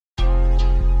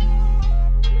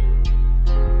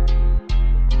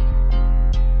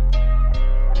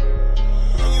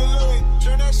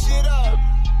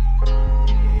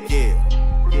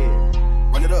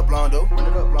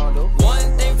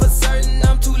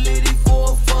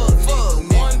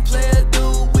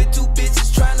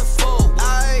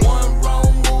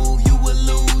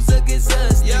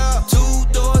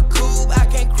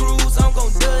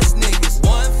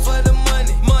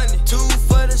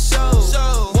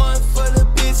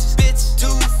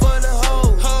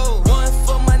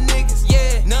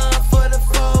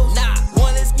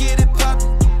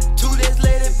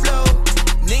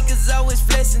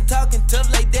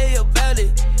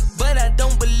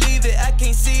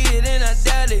it and I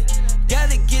doubt it.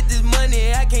 Gotta get this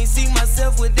money, I can't see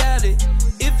myself without it.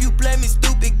 If you play me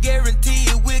stupid, guarantee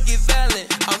it will get violent.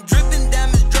 I'm dripping,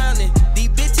 diamonds drowning, these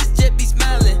bitches just be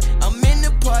smiling. I'm in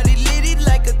the party, litty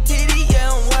like a titty,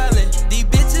 yeah, I'm wildin'. These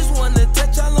bitches wanna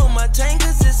touch all on my chain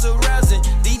cause it's arousing.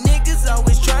 These niggas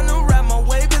always tryna ride my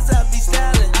wave cause I be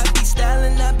styling.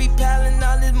 I be piling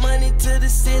all this money to the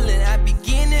ceiling. I be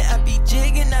getting it, I be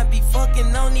jigging, I be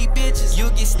fucking on these bitches. You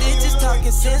get stitches,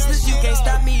 talking senseless, you can't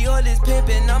stop me or this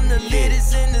pimpin'. I'm the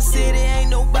littest in the city, ain't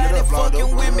nobody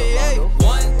fucking with me. Hey,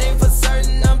 one thing for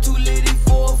certain, I'm too litty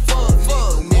for a fuck.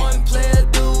 One player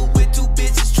dude with two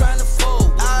bitches tryna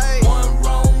fold. One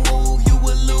wrong move, you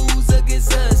will lose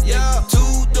against us. Yeah.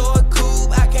 Two-door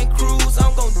coupe, I can't cruise,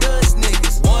 I'm gon' dust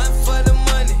niggas. One for the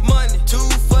money, two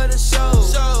for the show.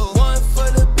 One for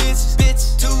the bitch,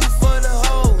 two for the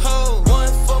hoe.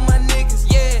 One for my niggas,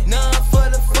 yeah, none for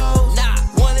the foes.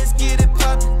 One, let's get it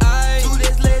poppin', two,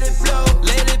 let's let it blow.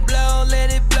 Let it blow,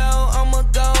 let it blow, I'ma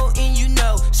go and you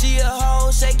know. She a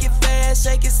hoe, shake it fast,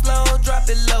 shake it slow, drop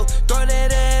it low. Throw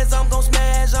that ass, I'm gon'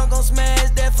 smash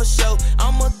that for sure.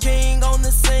 I'm a king on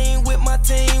the scene with my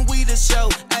team, we the show.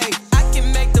 Ayy, I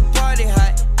can make the party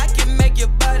hot, I can make your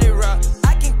body rock.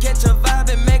 I can catch a vibe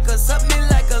and make her suck me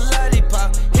like a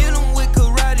lollipop. Hit 'em with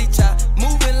karate chop,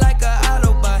 moving like a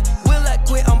Autobot. Will I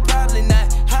quit? I'm probably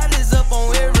not. Hot is up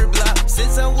on every block.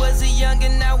 Since I was a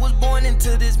youngin', I was born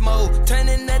into this mode.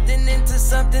 Turning nothing into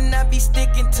something, I be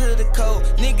sticking to the code.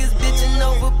 Niggas bitching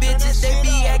over bitches, they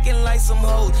be acting like some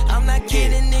hoes. I'm not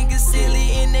kidding, niggas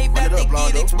silly and they bout to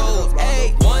get exposed.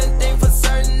 Ayy, one thing for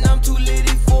certain, I'm too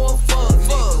litty for a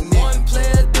fuck.